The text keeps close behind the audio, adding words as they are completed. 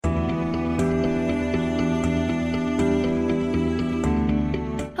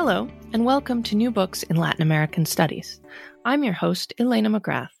Hello, and welcome to New Books in Latin American Studies. I'm your host, Elena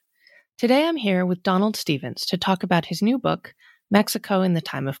McGrath. Today I'm here with Donald Stephens to talk about his new book, Mexico in the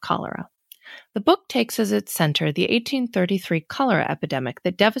Time of Cholera. The book takes as its center the 1833 cholera epidemic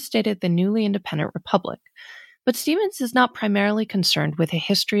that devastated the newly independent republic, but Stephens is not primarily concerned with a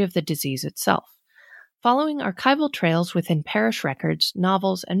history of the disease itself. Following archival trails within parish records,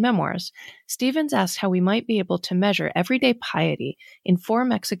 novels, and memoirs, Stephens asked how we might be able to measure everyday piety in 4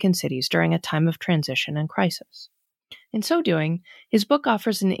 Mexican cities during a time of transition and crisis. In so doing, his book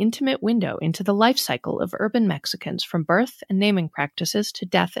offers an intimate window into the life cycle of urban Mexicans from birth and naming practices to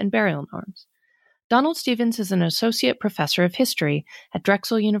death and burial norms. Donald Stephens is an associate professor of history at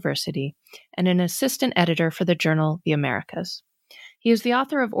Drexel University and an assistant editor for the journal The Americas. He is the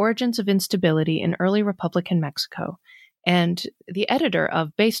author of Origins of Instability in Early Republican Mexico and the editor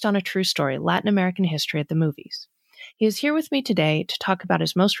of Based on a True Story, Latin American History at the Movies. He is here with me today to talk about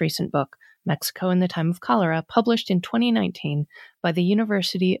his most recent book, Mexico in the Time of Cholera, published in 2019 by the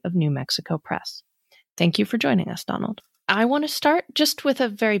University of New Mexico Press. Thank you for joining us, Donald. I want to start just with a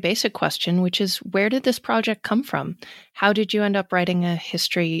very basic question, which is, where did this project come from? How did you end up writing a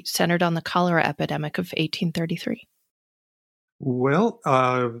history centered on the cholera epidemic of 1833? Well,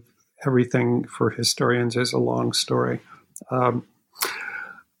 everything for historians is a long story. I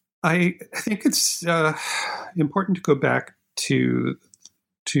think it's important to go back to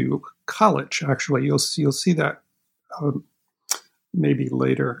college. Actually, you'll see that maybe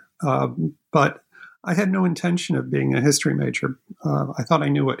later. But I had no intention of being a history major. I thought I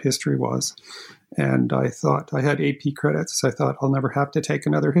knew what history was, and I thought I had AP credits. I thought I'll never have to take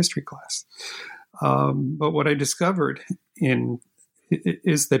another history class. But what I discovered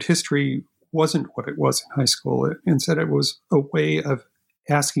is that history wasn't what it was in high school. Instead, it was a way of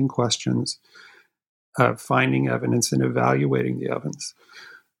asking questions, finding evidence, and evaluating the evidence.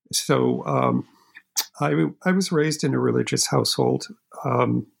 So I was raised in a religious household,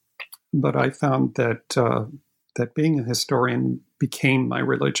 but I found that being a historian became my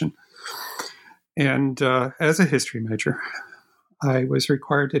religion. And as a history major, I was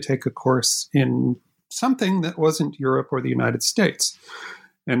required to take a course in something that wasn't Europe or the United States.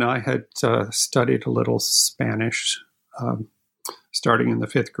 And I had studied a little Spanish starting in the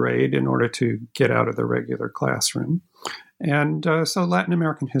 5th grade in order to get out of the regular classroom. And so Latin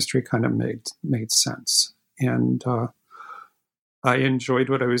American history kind of made sense. And I enjoyed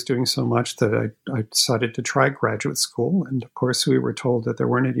what I was doing so much that I decided to try graduate school. And of course, we were told that there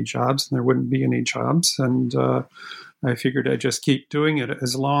weren't any jobs and there wouldn't be any jobs. And I figured I'd just keep doing it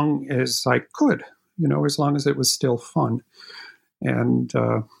as long as I could, as long as it was still fun. And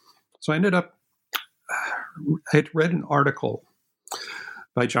so I ended up, I had read an article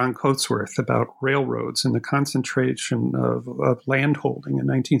by John Coatsworth about railroads and the concentration of landholding in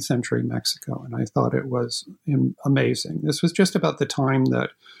 19th century Mexico. And I thought it was amazing. This was just about the time that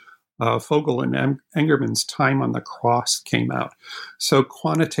Fogel and Engerman's Time on the Cross came out. So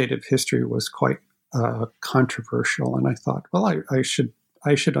quantitative history was quite controversial. And I thought, well, I should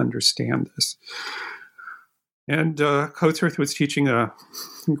understand this. And Coatsworth was teaching a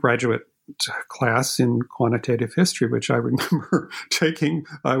graduate class in quantitative history, which I remember taking.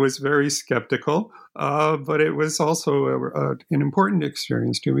 I was very skeptical, but it was also an important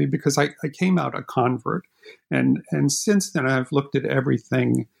experience to me because I came out a convert. And since then, I've looked at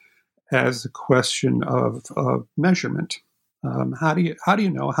everything as a question of measurement. How do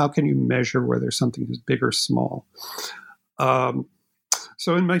you know? How can you measure whether something is big or small?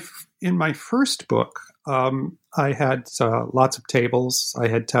 So in my first book, I had lots of tables. I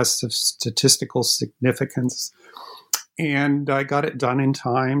had tests of statistical significance, and I got it done in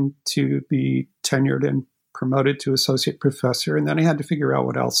time to be tenured and promoted to associate professor. And then I had to figure out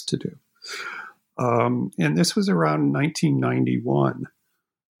what else to do. And this was around 1991.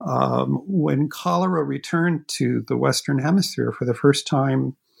 When cholera returned to the Western Hemisphere for the first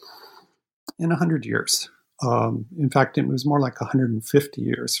time in 100 years. In fact, it was more like 150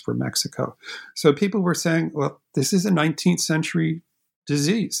 years for Mexico. So people were saying, well, this is a 19th century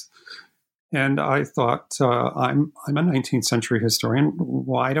disease. And I thought, I'm a 19th century historian.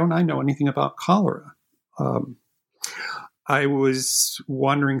 Why don't I know anything about cholera? I was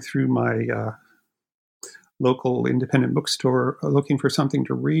wandering through my local independent bookstore looking for something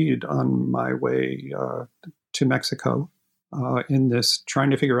to read on my way to Mexico in this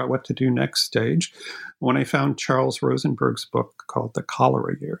trying to figure out what to do next stage. When I found Charles Rosenberg's book called The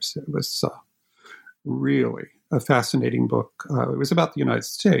Cholera Years, it was really a fascinating book. It was about the United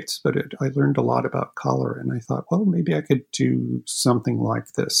States, but I learned a lot about cholera, and I thought, well, maybe I could do something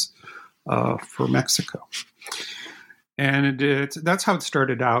like this for Mexico. And that's how it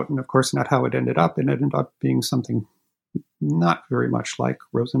started out, and of course not how it ended up. It ended up being something not very much like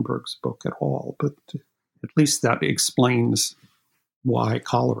Rosenberg's book at all, but at least that explains why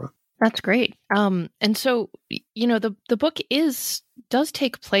cholera. That's great. And so, the book does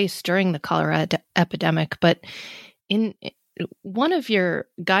take place during the cholera epidemic, but in one of your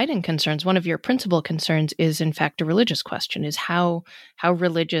guiding concerns, one of your principal concerns is in fact a religious question, is how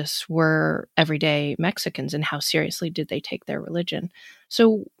religious were everyday Mexicans and how seriously did they take their religion?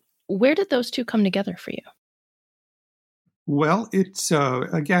 So where did those two come together for you? Well, it's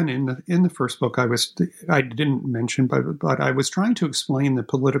again in the first book I didn't mention, but I was trying to explain the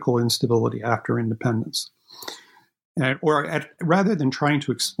political instability after independence, rather than trying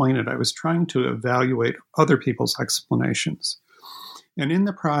to explain it, I was trying to evaluate other people's explanations, and in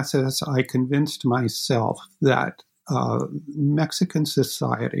the process, I convinced myself that Mexican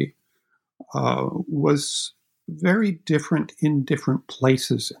society was very different in different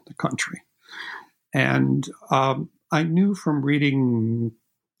places in the country, and I knew from reading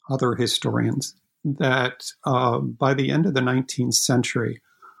other historians that by the end of the 19th century,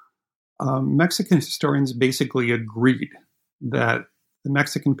 Mexican historians basically agreed that the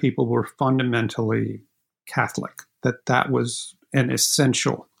Mexican people were fundamentally Catholic, that was an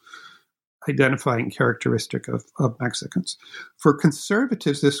essential identifying characteristic of Mexicans. For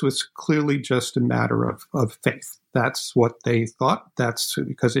conservatives, this was clearly just a matter of faith. That's what they thought. That's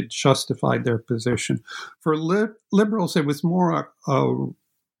because it justified their position. For liberals, it was more a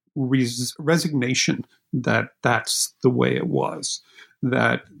resignation that that's the way it was,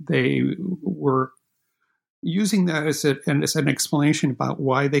 that they were using that as an explanation about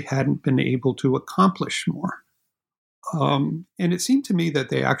why they hadn't been able to accomplish more. And it seemed to me that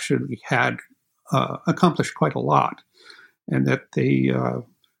they actually had accomplished quite a lot, and that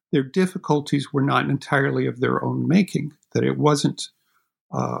their difficulties were not entirely of their own making, that it wasn't.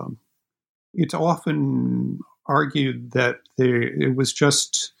 It's often argued that it was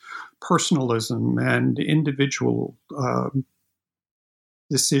just personalism and individual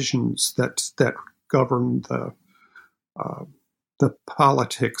decisions that governed the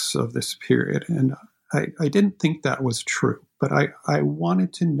politics of this period. And I didn't think that was true, but I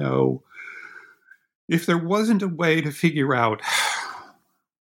wanted to know if there wasn't a way to figure out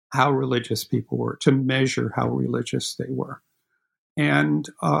how religious people were, to measure how religious they were. And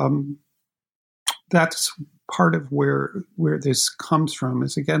that's part of where this comes from,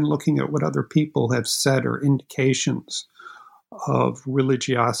 is again looking at what other people have said or indications of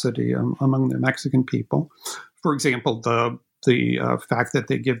religiosity among the Mexican people. For example, the fact that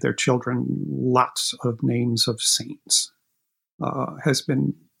they give their children lots of names of saints has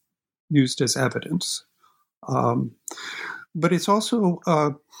been used as evidence. But it's also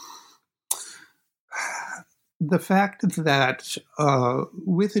the fact that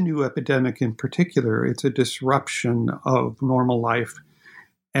with a new epidemic in particular, it's a disruption of normal life,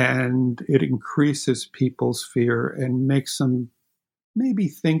 and it increases people's fear and makes them maybe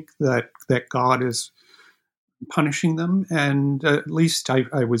think that God is punishing them. And at least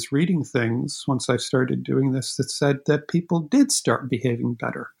I was reading things once I started doing this that said that people did start behaving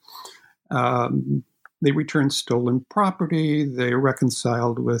better. They returned stolen property. They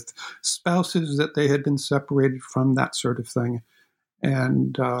reconciled with spouses that they had been separated from, that sort of thing.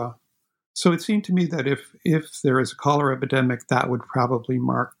 And so it seemed to me that if there is a cholera epidemic, that would probably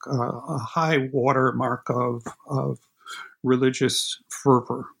mark a high water mark of religious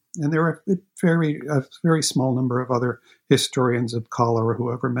fervor. And there are a very small number of other historians of cholera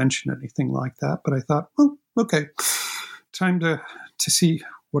who ever mentioned anything like that. But I thought, well, okay, time to see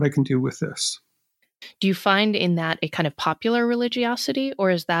what I can do with this. Do you find in that a kind of popular religiosity,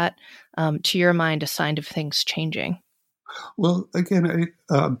 or is that, to your mind, a sign of things changing? Well, again,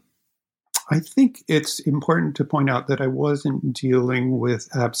 I think it's important to point out that I wasn't dealing with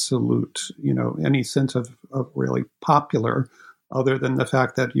absolute, any sense of really popular, other than the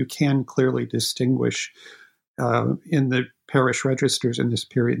fact that you can clearly distinguish in the parish registers in this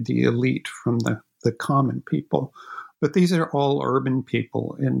period the elite from the common people. But these are all urban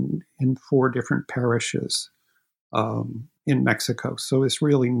people in 4 different parishes in Mexico. So it's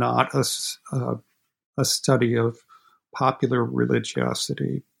really not a study of popular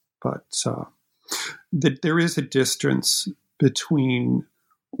religiosity, but that there is a distance between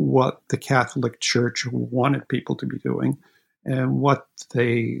what the Catholic Church wanted people to be doing and what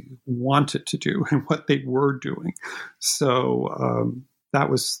they wanted to do and what they were doing. So that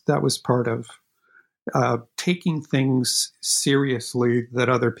was part of taking things seriously that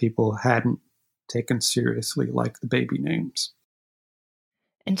other people hadn't taken seriously, like the baby names.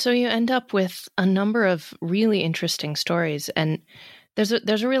 And so you end up with a number of really interesting stories, and there's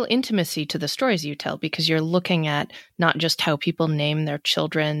a real intimacy to the stories you tell because you're looking at not just how people name their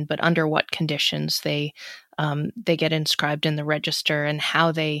children, but under what conditions they get inscribed in the register, and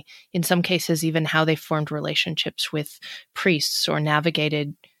how they, in some cases, even how they formed relationships with priests or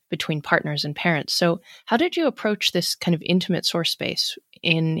navigated between partners and parents. So, how did you approach this kind of intimate source space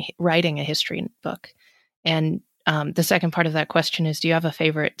in writing a history book? And the second part of that question is, do you have a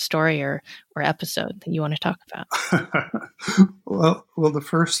favorite story or episode that you want to talk about? Well, the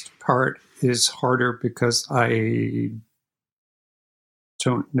first part is harder because I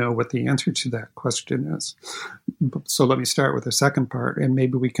don't know what the answer to that question is. So let me start with the second part, and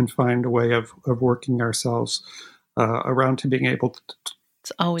maybe we can find a way of working ourselves around to being able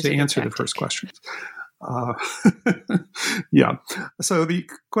to answer the first question. Yeah. So the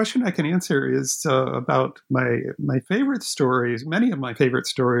question I can answer is about my favorite stories. Many of my favorite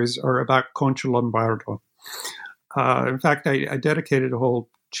stories are about Concha Lombardo. In fact, I dedicated a whole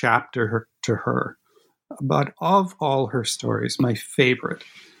chapter to her. But of all her stories, my favorite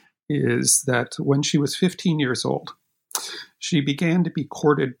is that when she was 15 years old, she began to be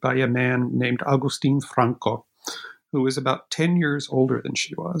courted by a man named Agustin Franco, who was about 10 years older than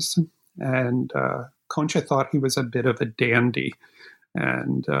she was. And Concha thought he was a bit of a dandy.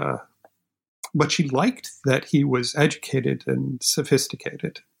 And but she liked that he was educated and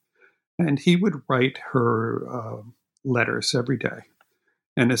sophisticated. And he would write her letters every day.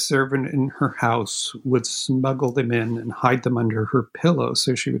 And a servant in her house would smuggle them in and hide them under her pillow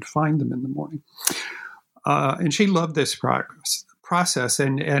so she would find them in the morning. And she loved this process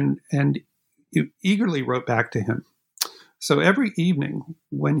and eagerly wrote back to him. So every evening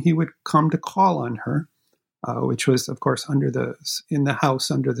when he would come to call on her, which was, of course, in the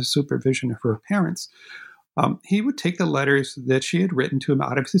house under the supervision of her parents, he would take the letters that she had written to him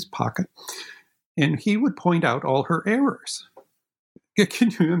out of his pocket, and he would point out all her errors.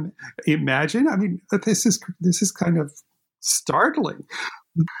 Can you imagine? I mean, this is kind of startling.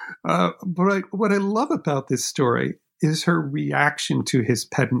 But what I love about this story is her reaction to his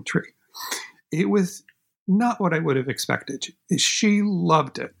pedantry. It was not what I would have expected. She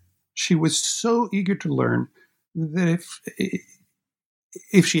loved it. She was so eager to learn that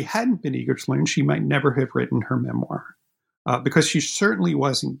if she hadn't been eager to learn, she might never have written her memoir, because she certainly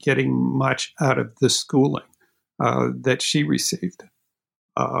wasn't getting much out of the schooling that she received.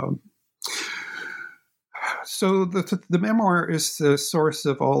 So the memoir is the source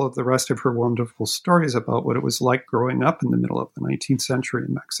of all of the rest of her wonderful stories about what it was like growing up in the middle of the 19th century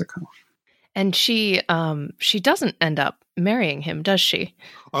in Mexico. And she doesn't end up marrying him, does she?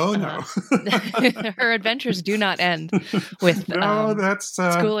 Oh, no. Her adventures do not end with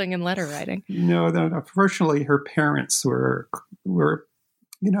schooling and letter writing. No. Fortunately, her parents were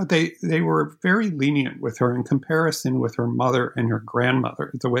they were very lenient with her in comparison with her mother and her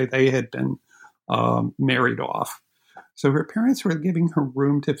grandmother, the way they had been married off. So her parents were giving her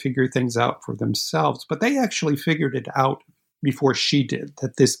room to figure things out for themselves, but they actually figured it out before she did,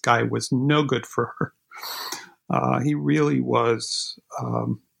 that this guy was no good for her. He really was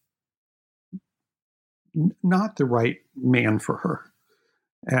not the right man for her.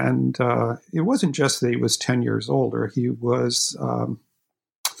 And it wasn't just that he was 10 years older. He was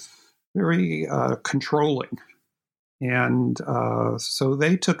very controlling. And so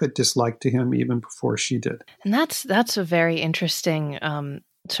they took a dislike to him even before she did. And that's a very interesting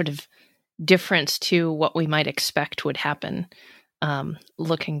sort of difference to what we might expect would happen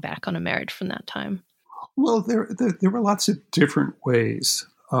looking back on a marriage from that time. Well, there were lots of different ways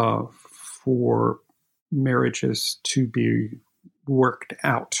for marriages to be worked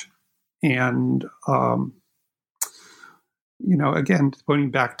out. And, again, going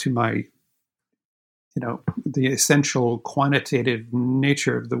back to my, the essential quantitative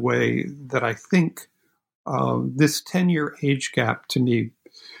nature of the way that I think, this 10-year age gap to me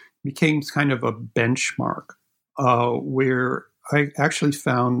became kind of a benchmark where I actually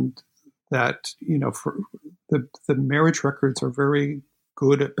found that, for the marriage records are very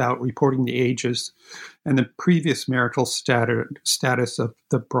good about reporting the ages and the previous marital status of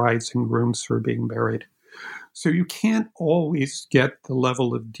the brides and grooms who are being married. So you can't always get the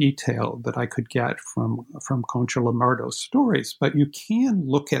level of detail that I could get from Concha Lombardo's stories, but you can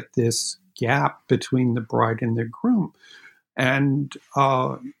look at this gap between the bride and the groom. And,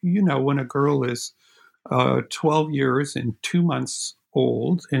 when a girl is 12 years and 2 months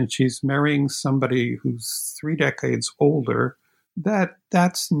old and she's marrying somebody who's 3 decades older,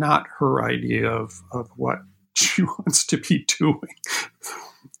 that's not her idea of what she wants to be doing.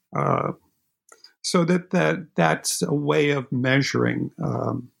 So that's a way of measuring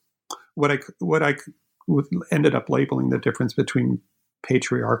what I ended up labeling the difference between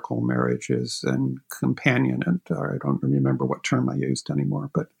patriarchal marriages and companion, and I don't remember what term I used anymore,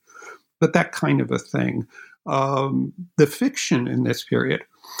 but that kind of a thing. The fiction in this period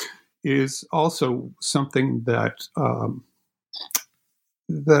is also something that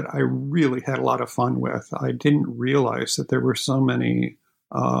that I really had a lot of fun with. I didn't realize that there were so many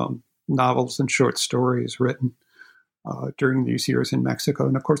novels and short stories written during these years in Mexico,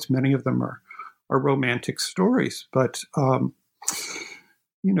 and of course, many of them are romantic stories, but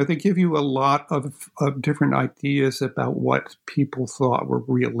they give you a lot of different ideas about what people thought were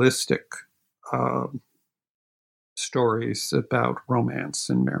realistic stories about romance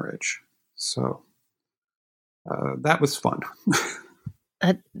and marriage. So that was fun.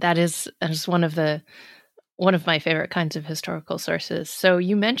 That is one of my favorite kinds of historical sources. So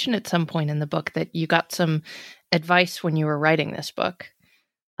you mentioned at some point in the book that you got some advice when you were writing this book.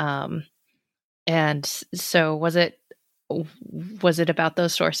 And so was it about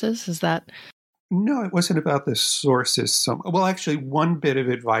those sources? Is that? No, it wasn't about the sources. Well, actually, one bit of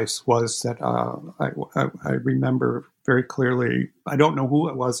advice was that I remember very clearly. I don't know who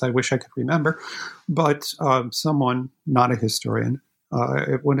it was. I wish I could remember, but someone, not a historian,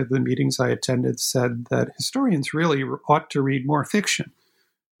 at one of the meetings I attended, said that historians really ought to read more fiction.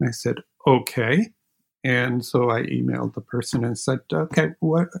 And I said, okay. And so I emailed the person and said, okay,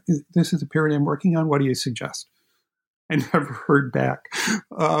 this is a period I'm working on. What do you suggest? I never heard back.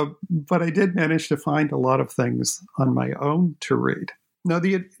 But I did manage to find a lot of things on my own to read. Now,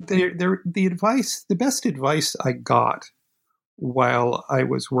 the advice, the best advice I got while I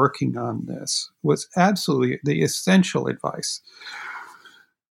was working on this was absolutely the essential advice.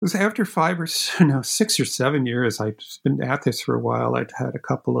 It was after 6 or 7 years, I'd been at this for a while. I'd had a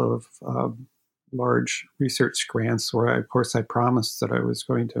couple of large research grants where, of course, I promised that I was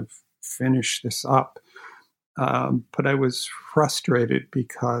going to finish this up. But I was frustrated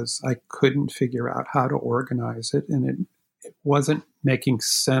because I couldn't figure out how to organize it, and it wasn't making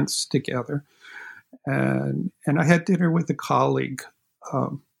sense together. And I had dinner with a colleague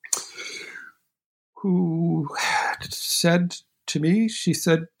who said to me, she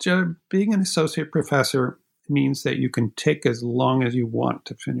said, being an associate professor means that you can take as long as you want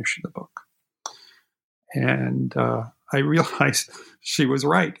to finish the book. And I realized she was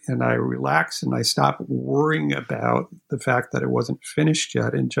right, and I relaxed and I stopped worrying about the fact that it wasn't finished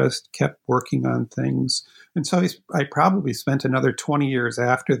yet and just kept working on things. And so I probably spent another 20 years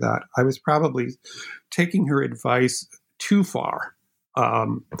after that. I was probably taking her advice too far.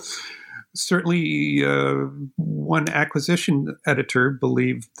 Certainly, one acquisition editor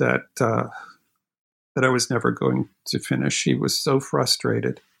believed that I was never going to finish. She was so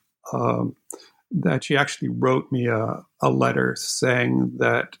frustrated that she actually wrote me a letter saying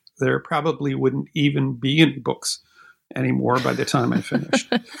that there probably wouldn't even be any books anymore by the time I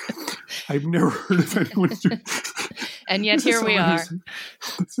finished. I've never heard of anyone and yet here we are.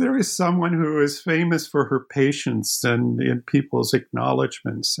 There is someone who is famous for her patience and in people's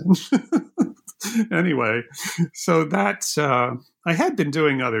acknowledgments. Anyway, so that's, I had been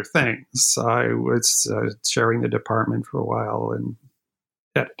doing other things. I was chairing the department for a while and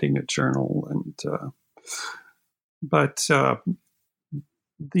editing a journal, but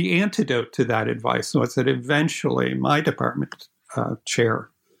the antidote to that advice was that eventually my department chair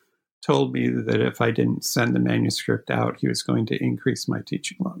told me that if I didn't send the manuscript out, he was going to increase my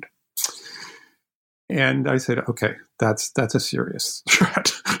teaching load. And I said, okay, that's a serious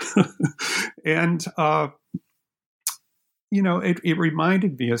threat. And it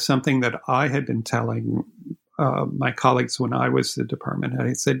reminded me of something that I had been telling my colleagues when I was the department head.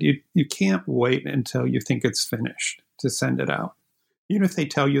 I said, you can't wait until you think it's finished to send it out. Even if they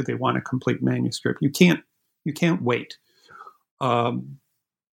tell you they want a complete manuscript, you can't wait.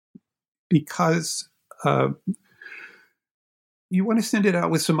 Because you want to send it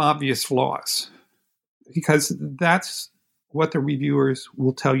out with some obvious flaws, because that's what the reviewers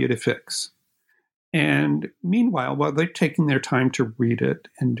will tell you to fix. And meanwhile, while they're taking their time to read it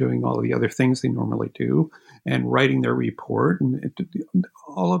and doing all the other things they normally do and writing their report, and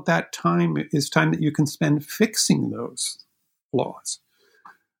all of that time is time that you can spend fixing those flaws.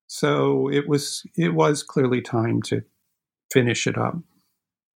 So it was clearly time to finish it up.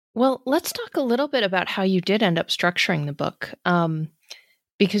 Well, let's talk a little bit about how you did end up structuring the book,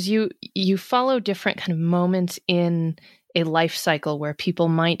 because you follow different kind of moments in a life cycle where people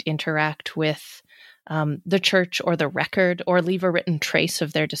might interact with the church or the record or leave a written trace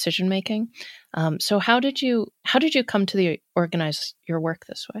of their decision making. So how did you come to organize your work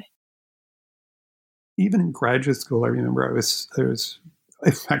this way? even in graduate school, I remember I was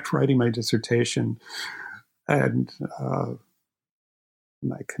in fact writing my dissertation, and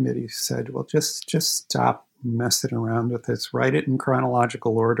my committee said, "Well, just stop messing around with this. Write it in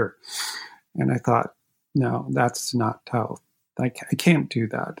chronological order." And I thought, no, that's not how. I can't do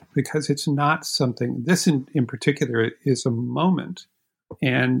that, because it's not something. This in particular is a moment,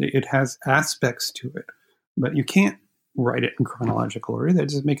 and it has aspects to it, but you can't write it in chronological order. That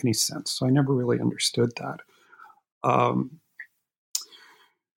doesn't make any sense. So I never really understood that.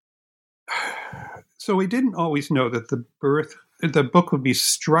 So we didn't always know that the book would be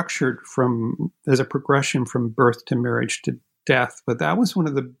structured as a progression from birth to marriage to death, but that was one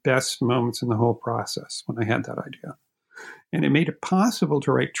of the best moments in the whole process when I had that idea. And it made it possible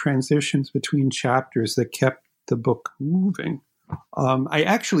to write transitions between chapters that kept the book moving. I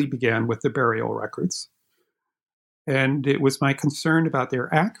actually began with the burial records, and it was my concern about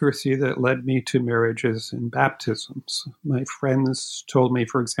their accuracy that led me to marriages and baptisms. My friends told me,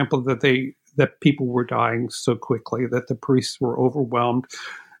 for example, that people were dying so quickly that the priests were overwhelmed.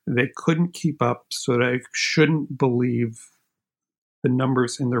 They couldn't keep up, so they shouldn't believe the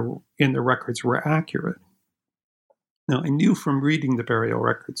numbers in the records were accurate. Now, I knew from reading the burial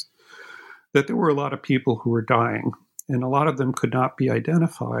records that there were a lot of people who were dying, and a lot of them could not be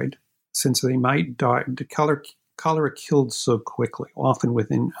identified since they might die. The cholera killed so quickly, often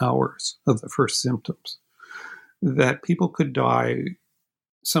within hours of the first symptoms, that people could die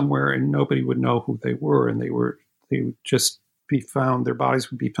somewhere and nobody would know who they were, and they would just be found. Their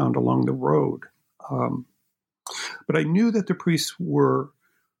bodies would be found along the road. But I knew that the priests were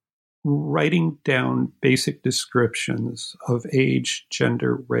writing down basic descriptions of age,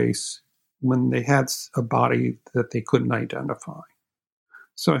 gender, race, when they had a body that they couldn't identify.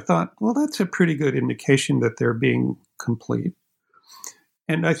 So I thought, well, that's a pretty good indication that they're being complete.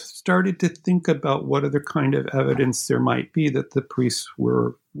 And I started to think about what other kind of evidence there might be that the priests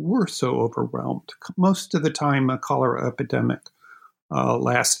were so overwhelmed. Most of the time, a cholera epidemic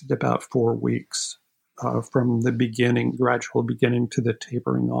lasted about 4 weeks, from the gradual beginning to the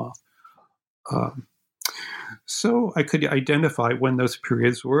tapering off. So I could identify when those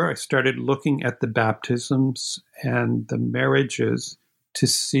periods were. I started looking at the baptisms and the marriages to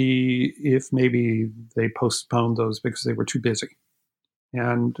see if maybe they postponed those because they were too busy.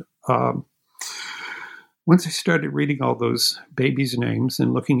 And once I started reading all those babies' names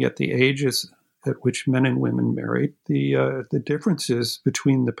and looking at the ages at which men and women married, the differences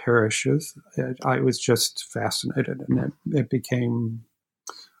between the parishes, I was just fascinated, and it became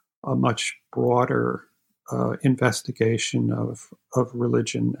a much broader investigation of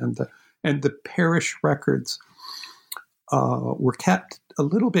religion, and the parish records were kept a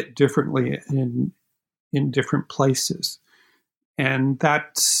little bit differently in different places. And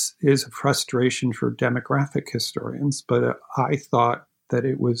that is a frustration for demographic historians, but I thought that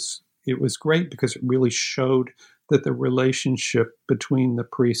it was great because it really showed that the relationship between the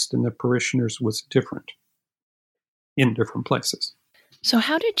priest and the parishioners was different in different places. So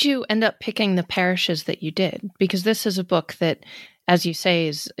how did you end up picking the parishes that you did? Because this is a book that, as you say,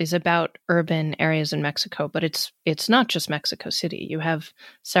 is about urban areas in Mexico, but it's not just Mexico City. You have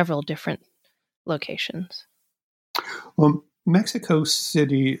several different locations. Mexico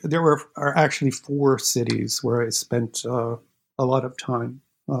City, there are actually 4 cities where I spent a lot of time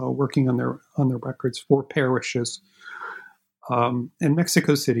working on their records, 4 parishes. And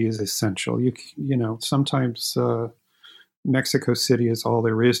Mexico City is essential. You know, sometimes Mexico City is all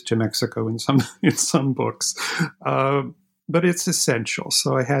there is to Mexico in some books, but it's essential.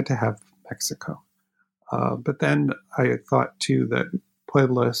 So I had to have Mexico. But then I thought too that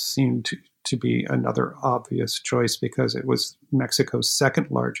Puebla seemed to be another obvious choice because it was Mexico's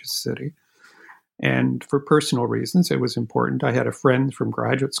second largest city. And for personal reasons, it was important. I had a friend from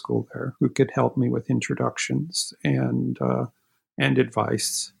graduate school there who could help me with introductions and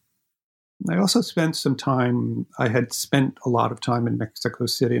advice. I also spent some time, I had spent a lot of time in Mexico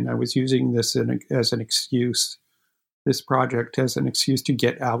City, and I was using this as an excuse, this project as an excuse to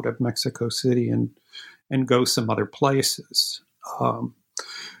get out of Mexico City and go some other places.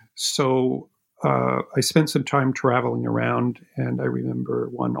 So I spent some time traveling around, and I remember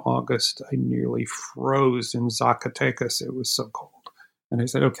one August, I nearly froze in Zacatecas. It was so cold. And I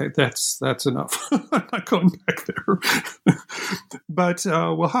said, okay, that's enough. I'm not going back there. But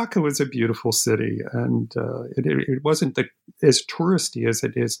Oaxaca was a beautiful city, and it wasn't as touristy as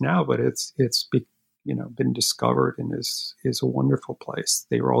it is now, but it's been discovered and is a wonderful place.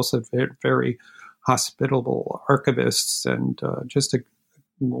 They were also very, very hospitable archivists and just a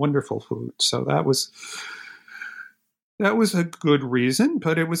wonderful food. So that was a good reason,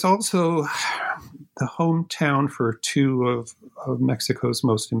 but it was also the hometown for two of Mexico's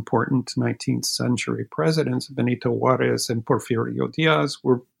most important 19th century presidents, Benito Juarez and Porfirio Diaz,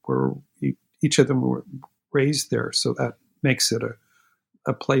 were each of them were raised there. So that makes it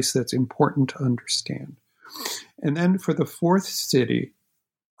a place that's important to understand. And then for the fourth city,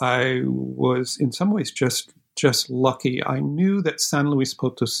 I was in some ways just lucky. I knew that San Luis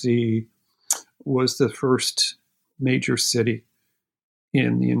Potosí was the first major city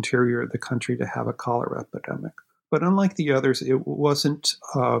in the interior of the country to have a cholera epidemic. But unlike the others, it wasn't,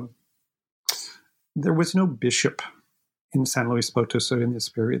 there was no bishop in San Luis Potosí in this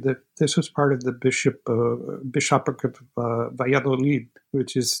period. This was part of the bishopric of Valladolid,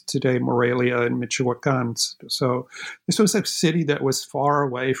 which is today Morelia and Michoacan. So this was a city that was far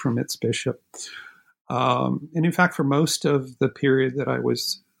away from its bishop. And in fact, for most of the period that I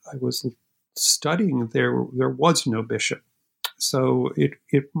was studying, there was no bishop. So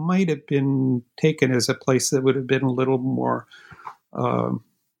it might have been taken as a place that would have been a little more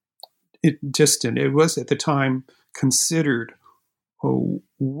distant. It was at the time considered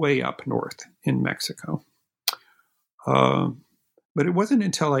way up north in Mexico. But it wasn't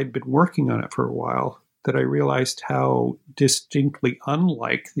until I'd been working on it for a while that I realized how distinctly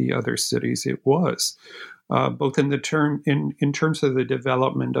unlike the other cities it was, both in terms of the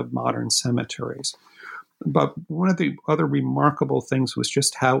development of modern cemeteries. But one of the other remarkable things was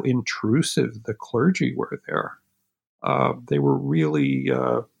just how intrusive the clergy were there. They were really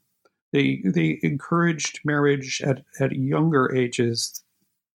they encouraged marriage at younger ages,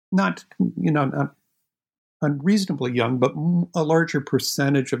 not unreasonably young, but a larger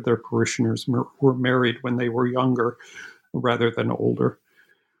percentage of their parishioners were married when they were younger rather than older.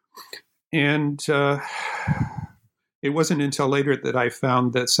 And it wasn't until later that I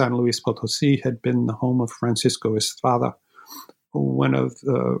found that San Luis Potosí had been the home of Francisco Estrada, one of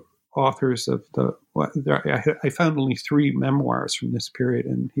the authors of I found only 3 memoirs from this period,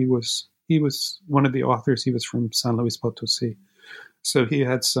 and he was one of the authors. He was from San Luis Potosí, so he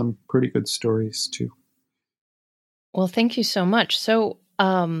had some pretty good stories too. Well, thank you so much. So,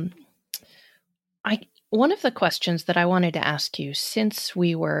 one of the questions that I wanted to ask you, since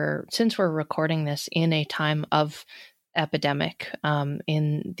we're recording this in a time of epidemic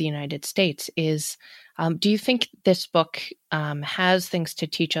in the United States, is do you think this book has things to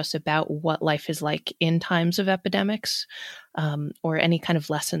teach us about what life is like in times of epidemics, or any kind of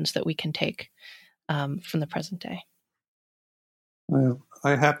lessons that we can take from the present day? Well,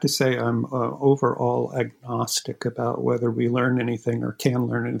 I have to say I'm overall agnostic about whether we learn anything or can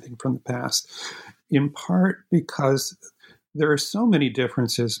learn anything from the past, in part because there are so many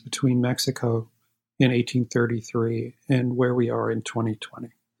differences between Mexico in 1833 and where we are in 2020.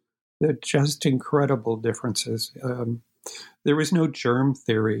 They're just incredible differences. There was no germ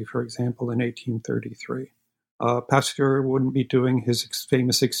theory, for example, in 1833. Pasteur wouldn't be doing his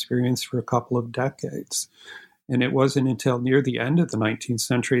famous experience for a couple of decades. And it wasn't until near the end of the 19th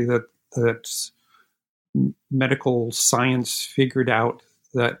century that medical science figured out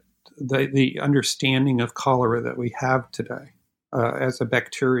that the understanding of cholera that we have today as a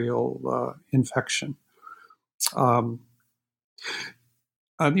bacterial infection. On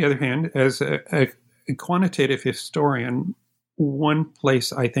the other hand, as a quantitative historian, one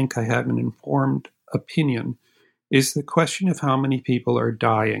place I think I have an informed opinion is the question of how many people are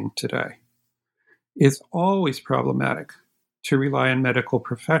dying today. It's always problematic to rely on medical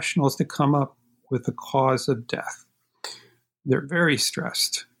professionals to come up with the cause of death. They're very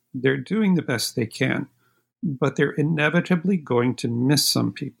stressed. They're doing the best they can, but they're inevitably going to miss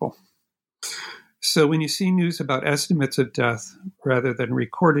some people. So when you see news about estimates of death rather than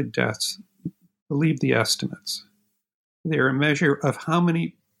recorded deaths, believe the estimates. They're a measure of how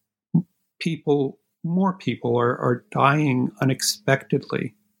many more people are dying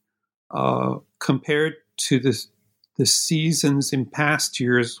unexpectedly compared to the seasons in past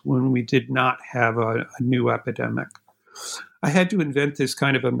years when we did not have a new epidemic. I had to invent this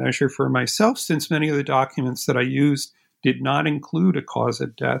kind of a measure for myself since many of the documents that I used did not include a cause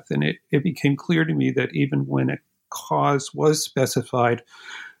of death. And it became clear to me that even when a cause was specified,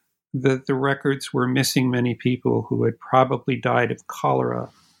 that the records were missing many people who had probably died of cholera,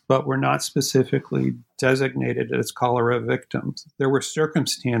 but were not specifically designated as cholera victims. There were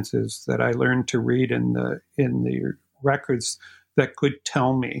circumstances that I learned to read in the records that could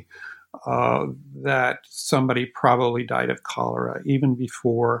tell me that somebody probably died of cholera even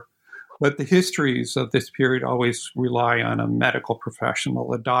before. But the histories of this period always rely on a medical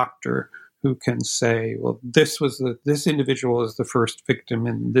professional, a doctor, who can say, well, this individual is the first victim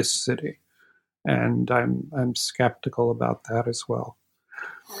in this city. And I'm skeptical about that as well.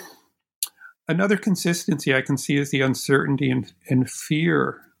 Another consistency I can see is the uncertainty and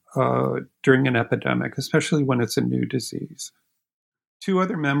fear during an epidemic, especially when it's a new disease. Two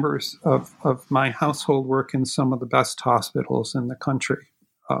other members of my household work in some of the best hospitals in the country,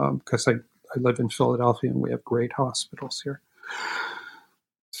 because I live in Philadelphia and we have great hospitals here.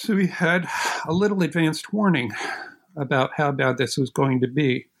 So we had a little advanced warning about how bad this was going to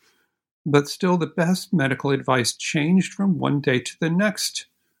be. But still, the best medical advice changed from one day to the next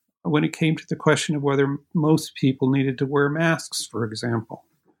when it came to the question of whether most people needed to wear masks, for example.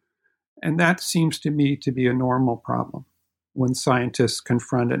 And that seems to me to be a normal problem when scientists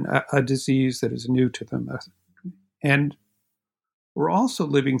confront a disease that is new to them. And we're also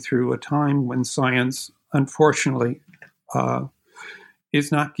living through a time when science, unfortunately,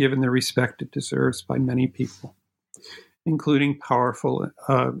 is not given the respect it deserves by many people, including powerful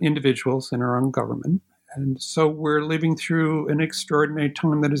individuals in our own government. And so we're living through an extraordinary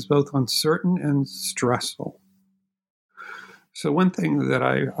time that is both uncertain and stressful. So one thing that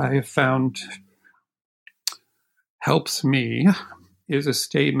I have found helps me is a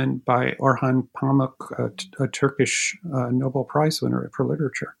statement by Orhan Pamuk, a Turkish Nobel Prize winner for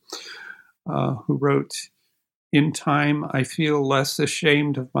literature, who wrote, "In time, I feel less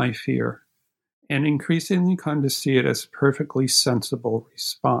ashamed of my fear and increasingly come to see it as a perfectly sensible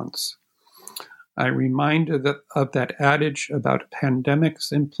response. I'm reminded of that adage about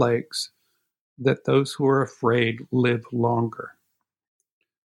pandemics and plagues, that those who are afraid live longer."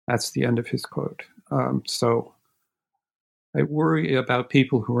 That's the end of his quote. So I worry about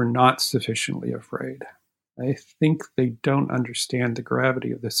people who are not sufficiently afraid. I think they don't understand the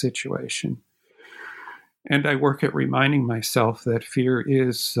gravity of the situation. And I work at reminding myself that fear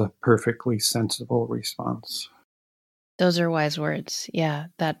is a perfectly sensible response. Those are wise words. Yeah,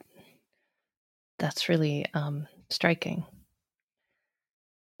 that's really striking.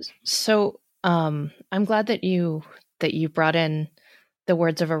 So I'm glad that you brought in the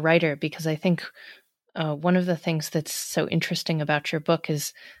words of a writer, because I think one of the things that's so interesting about your book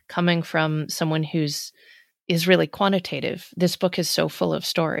is coming from someone is really quantitative. This book is so full of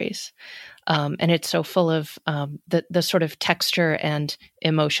stories, and it's so full of the sort of texture and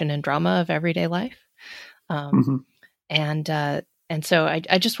emotion and drama of everyday life. And so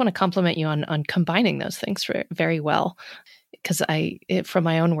I just want to compliment you on combining those things very well, because from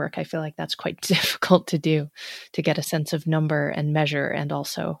my own work, I feel like that's quite difficult to do, to get a sense of number and measure and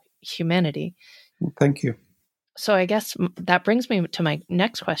also humanity. Thank you. So I guess that brings me to my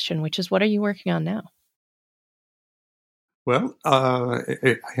next question, which is, what are you working on now? Well,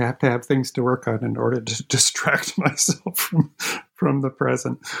 I have to have things to work on in order to distract myself from the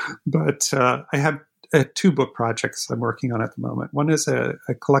present. But I have two book projects I'm working on at the moment. One is a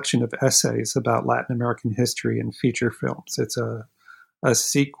collection of essays about Latin American history and feature films. It's a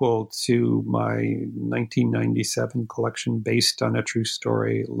sequel to my 1997 collection based on a true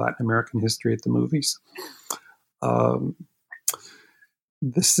story, Latin American history at the movies. The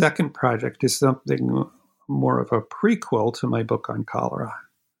second project is something more of a prequel to my book on cholera.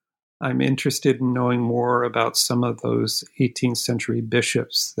 I'm interested in knowing more about some of those 18th century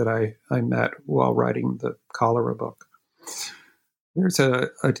bishops that I met while writing the cholera book. There's a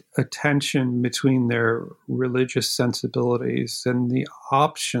tension between their religious sensibilities and the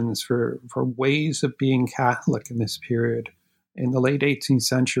options for ways of being Catholic in this period. In the late 18th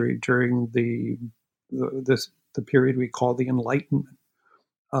century, during the period we call the Enlightenment,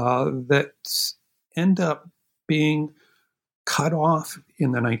 that end up being cut off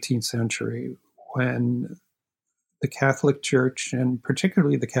in the 19th century when the Catholic Church, and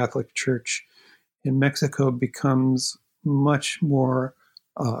particularly the Catholic Church in Mexico, becomes much more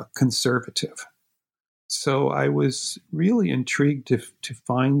conservative. So I was really intrigued to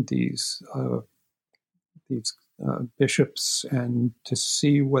find these bishops and to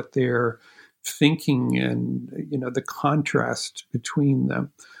see what they're thinking and the contrast between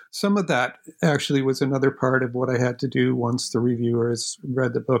them. Some of that actually was another part of what I had to do once the reviewers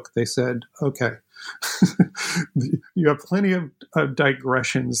read the book. They said, okay, you have plenty of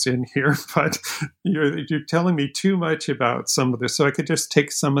digressions in here, but you're telling me too much about some of this. So I could just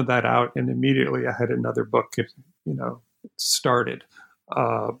take some of that out, and immediately I had another book, started.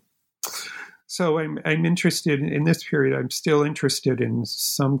 So I'm interested in this period. I'm still interested in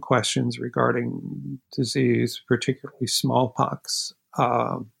some questions regarding disease, particularly smallpox,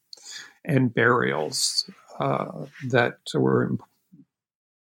 and burials that were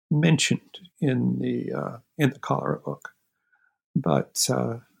mentioned in the cholera book. But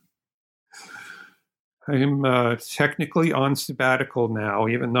I'm technically on sabbatical now,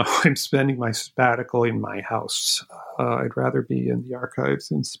 even though I'm spending my sabbatical in my house. I'd rather be in the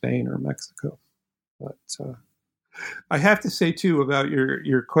archives in Spain or Mexico. But I have to say, too, about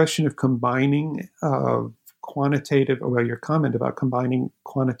your question of combining quantitative, well, your comment about combining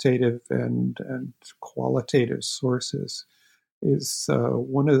quantitative and qualitative sources is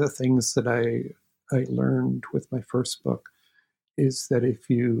one of the things that I learned with my first book, is that if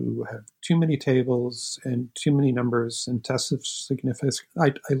you have too many tables and too many numbers and tests of significance,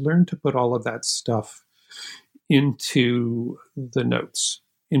 I learned to put all of that stuff into the notes.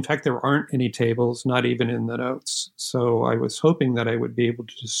 In fact, there aren't any tables, not even in the notes. So I was hoping that I would be able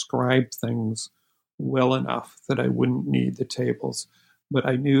to describe things well enough that I wouldn't need the tables. But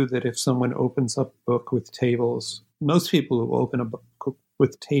I knew that if someone opens up a book with tables, most people who open a book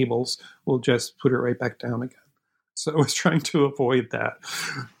with tables will just put it right back down again. So I was trying to avoid that.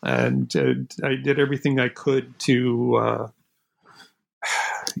 And I did everything I could to,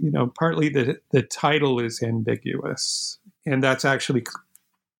 partly the title is ambiguous. And that's actually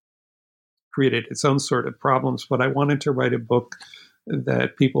created its own sort of problems. But I wanted to write a book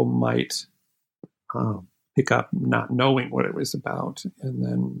that people might pick up not knowing what it was about, and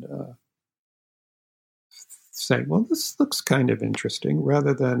then say, well, this looks kind of interesting,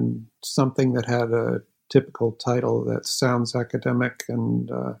 rather than something that had a typical title that sounds academic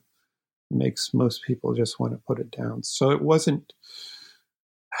and makes most people just want to put it down. So it wasn't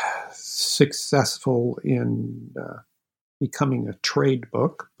successful in becoming a trade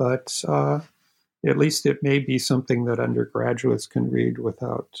book, but at least it may be something that undergraduates can read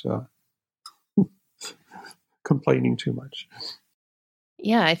without complaining too much.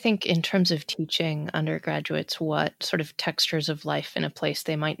 Yeah, I think in terms of teaching undergraduates what sort of textures of life in a place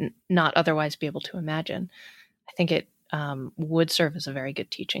they might not otherwise be able to imagine, I think it would serve as a very good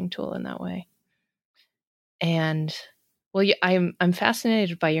teaching tool in that way. And well, I'm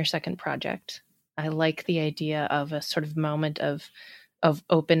fascinated by your second project. I like the idea of a sort of moment of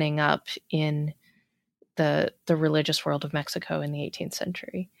opening up in the religious world of Mexico in the 18th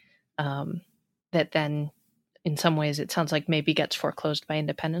century. That then, in some ways, it sounds like maybe gets foreclosed by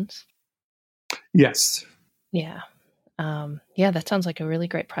independence. Yes. Yeah. That sounds like a really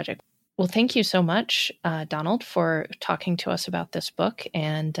great project. Well, thank you so much, Donald, for talking to us about this book.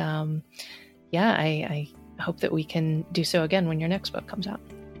 And I hope that we can do so again when your next book comes out.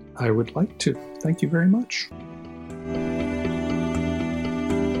 I would like to. Thank you very much.